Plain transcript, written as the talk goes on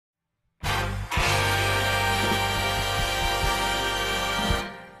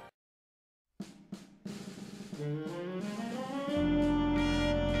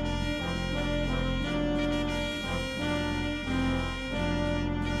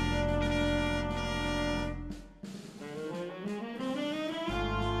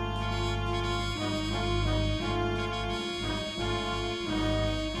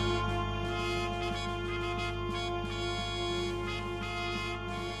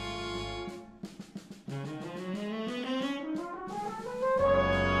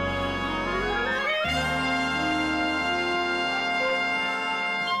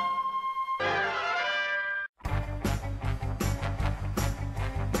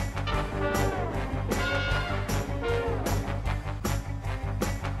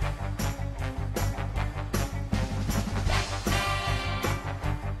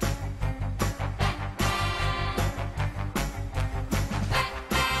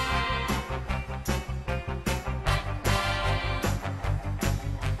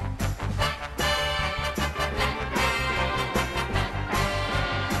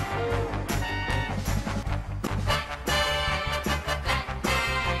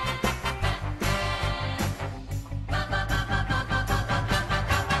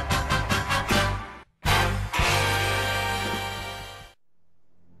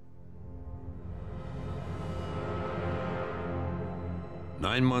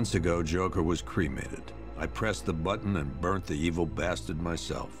9 months ago, Joker was cremated. I pressed the button and burnt the evil bastard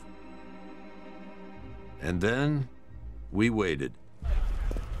myself. And then, we waited.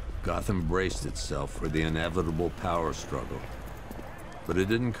 Gotham braced itself for the inevitable power struggle. But it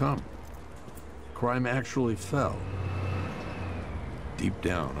didn't come. Crime actually fell. Deep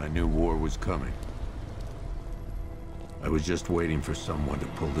down, I knew war was coming. I was just waiting for someone to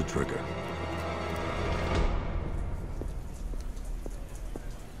pull the trigger.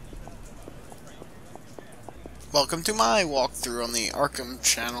 Welcome to my walkthrough on the Arkham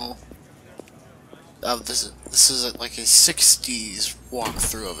channel. This is like a 60s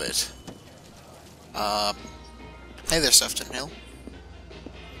walkthrough of it. Hey there, Sefton Hill.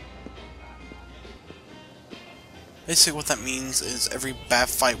 Basically what that means is every bat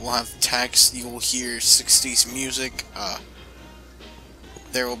fight will have text, you will hear 60s music,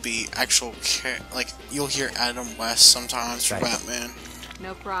 there will be actual you'll hear Adam West sometimes for Batman.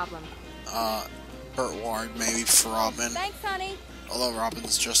 No problem. Burt Ward maybe for Robin. Thanks, honey. Although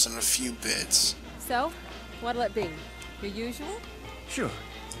Robin's just in a few bits. So, what'll it be? Your usual? Sure.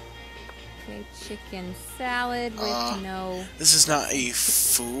 Okay, chicken salad with no... This is not a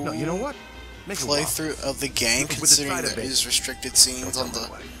full No, you know what? playthrough of the game, considering there is restricted scenes on the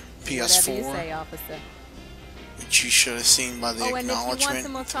PS4. Whatever you say, officer. Which you should have seen by the acknowledgement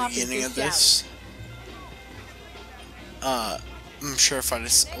at the beginning of this. I'm sure if I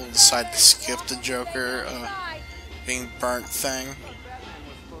just will decide to skip the Joker being burnt thing,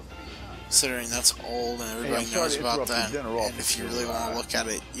 considering that's old and everybody knows about that, and if you really want to look at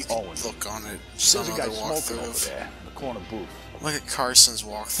it, you can look on it some other walkthrough of. Look at Carson's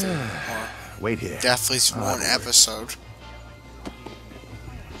walkthrough, or wait here. Deathly's one episode.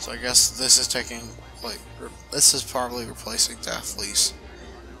 So I guess this is taking, like, this is probably replacing Deathly's.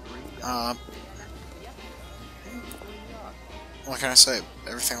 What can I say?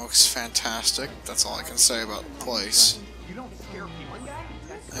 Everything looks fantastic. That's all I can say about the place.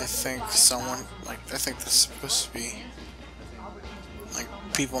 I think I think this is supposed to be, like,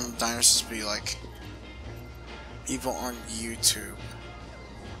 people in the diners supposed to be, like, people on YouTube.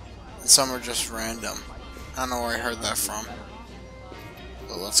 And some are just random. I don't know where I heard that from.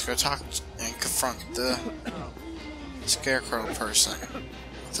 But let's go talk and confront the scarecrow person.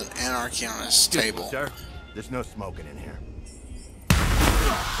 It's an anarchy on his table. Sir, there's no smoking in here.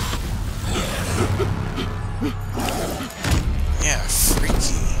 Yeah,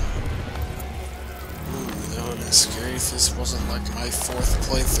 freaky. Ooh, that would have been scary if this wasn't like my 4th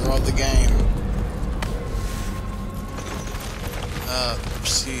playthrough of the game.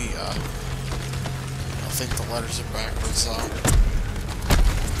 See, I think the letters are backwards though.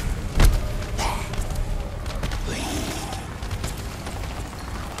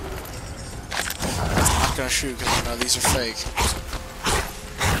 I'm not gonna shoot because I know these are fake.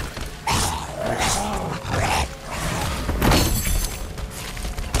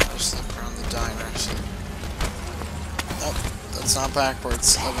 Just look around the diners. Nope, that's not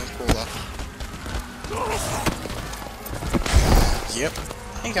backwards. That'd be cool though. Yep.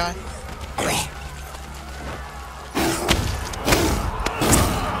 Hey guy.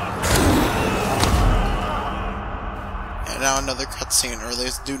 And now another cutscene, or they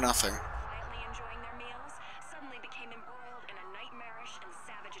do nothing.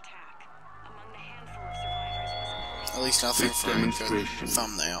 At least nothing This for a good demonstration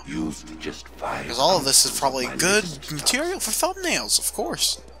thumbnail. used just 5. Because all of this is probably my good latest material for thumbnails, of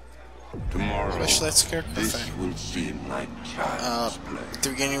course. Tomorrow, Especially that scarecrow this thing. will seem like child's play. At the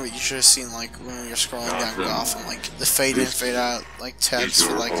beginning of it, you should have seen, like, when you're scrolling down Gotham, like, the fade in, fade out, like, text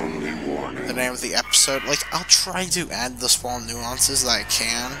for, like, the name of the episode. Like, I'll try to add the small nuances that I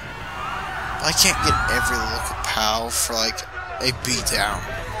can. But I can't get every look of POW for, like, a beatdown.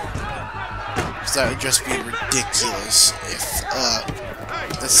 Because that would just be ridiculous if,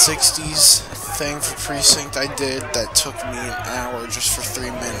 the 60s thing for Precinct I did that took me an hour just for 3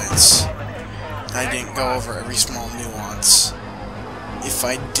 minutes. I didn't go over every small nuance. If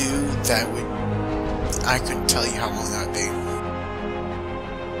I do, that would... I couldn't tell you how long that would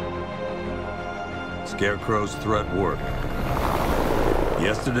be. Scarecrow's threat worked.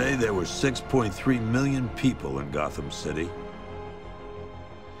 Yesterday, there were 6.3 million people in Gotham City.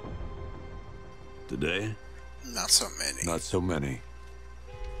 Today, Not so many. not so many.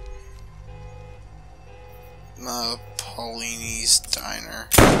 Paulini's Diner.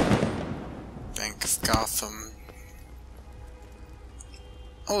 Bank of Gotham.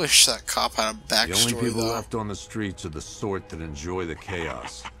 I wish that cop had a The only backstory, people though. left on the streets are the sort that enjoy the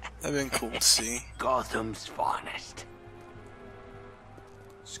chaos. That'd been cool to see. Gotham's finest.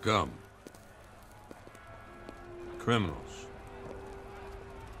 Scum. Criminals.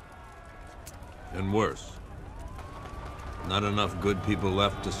 And worse. Not enough good people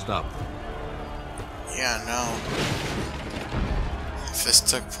left to stop them. Yeah, no. If this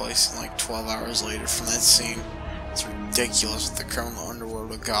took place in like 12 hours later from that scene, it's ridiculous what the criminal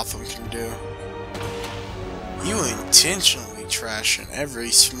underworld of Gotham can do. You intentionally trashing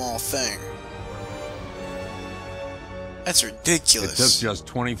every small thing. That's It ridiculous. took just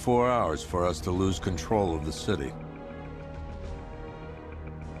 24 hours for us to lose control of the city.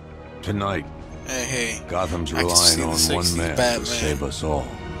 Tonight, Hey, Gotham's I can see relying the on one 60s man Batman. to save us all.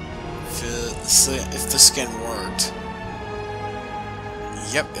 if the skin worked.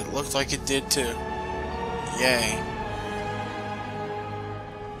 Yep, it looked like it did too. Yay.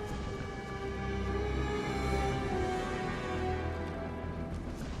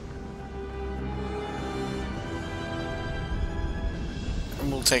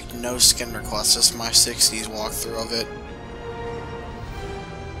 And we'll take no skin requests, just my 60s walkthrough of it.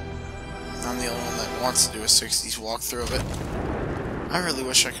 I'm the only one that wants to do a 60s walkthrough of it. I really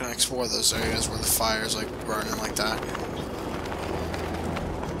wish I could explore those areas where the fire's like burning like that.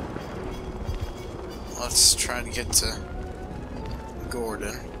 Let's try to get to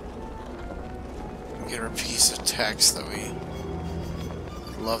Gordon. Get her a piece of text that we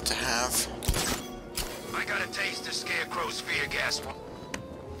love to have. I got a taste of Scarecrow's fear gas.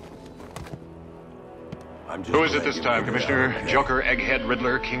 Who is it this time, Commissioner? Joker, Egghead,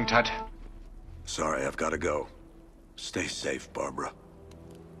 Riddler, King Tut? Sorry, I've got to go. Stay safe, Barbara.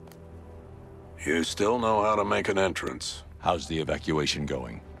 You still know how to make an entrance. How's the evacuation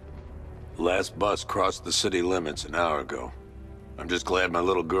going? Last bus crossed the city limits an hour ago. I'm just glad my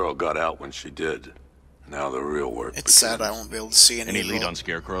little girl got out when she did. Now the real work It's sad I won't be able to see any Any lead on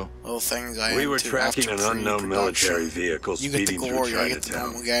Scarecrow? little things I We had were to tracking after an unknown pre-production. military vehicle You get the speeding through glory, I get the Chinatown.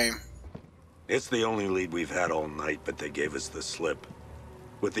 normal game. It's the only lead we've had all night, but they gave us the slip.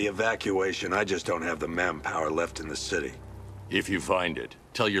 With the evacuation, I just don't have the manpower left in the city. If you find it,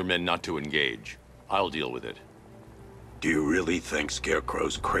 tell your men not to engage. I'll deal with it. Do you really think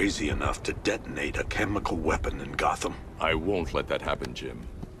Scarecrow's crazy enough to detonate a chemical weapon in Gotham? I won't let that happen, Jim.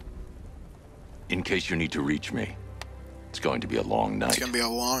 In case you need to reach me, it's going to be a long night. It's gonna be a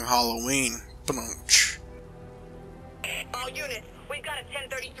long Halloween. Ba-dum-tsh. All units, we've got a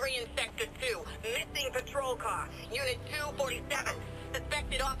 1033 in Sector 2. Missing patrol car. Unit 247.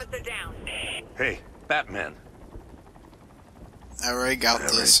 Suspected officer down. Hey, Batman. I already got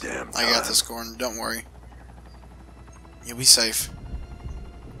Every this. damn I got time. this, Gordon. Don't worry. You'll be safe.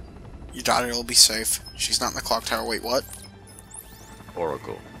 Your daughter will be safe. She's not in the clock tower. Wait, what?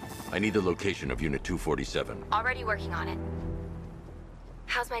 Oracle, I need the location of Unit 247. Already working on it.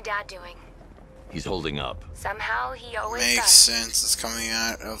 How's my dad doing? He's holding up. Somehow he always Makes does. sense. It's coming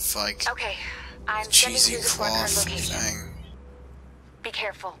out of, like, Okay, I'm the sending cheesy you this worker cloth location. thing. Be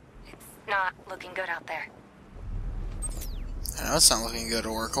careful. It's not looking good out there. I know it's not looking good,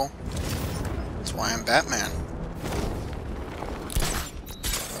 Oracle. That's why I'm Batman.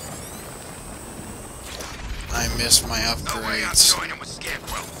 I missed my No way I'm upgrades. joining with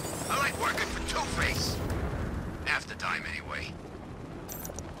Scarecrow. I like working for Two-Face. Half the time, anyway.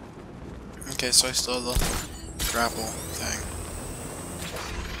 Okay, so I still have the grapple thing.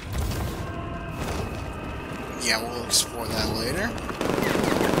 Yeah, we'll explore that later.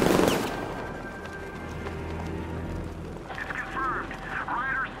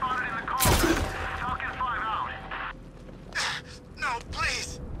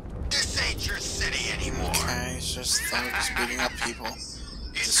 them just beating up people.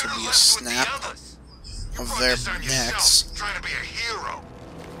 This will be a snap of their necks. Trying to be a hero.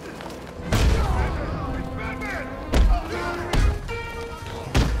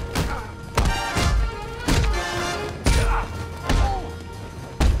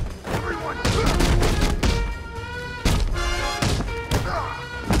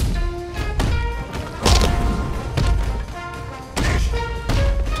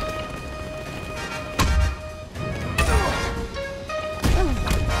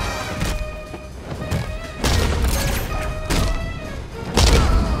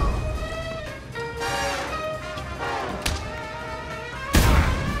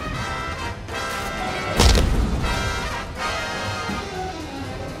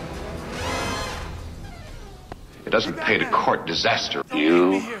 It doesn't pay to court disaster.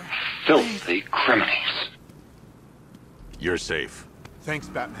 You filthy criminals. You're safe. Thanks,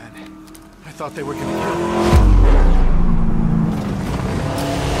 Batman. I thought they were gonna kill me.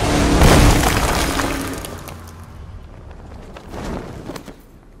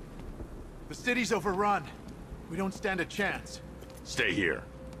 The city's overrun. We don't stand a chance. Stay here.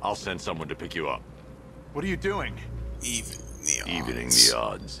 I'll send someone to pick you up. What are you doing? Evening the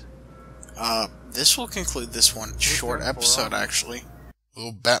odds. This will conclude this one short episode, actually.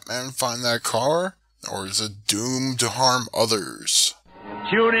 Will Batman find that car? Or is it doomed to harm others?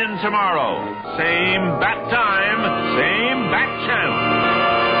 Tune in tomorrow. Same bat time, same bat channel.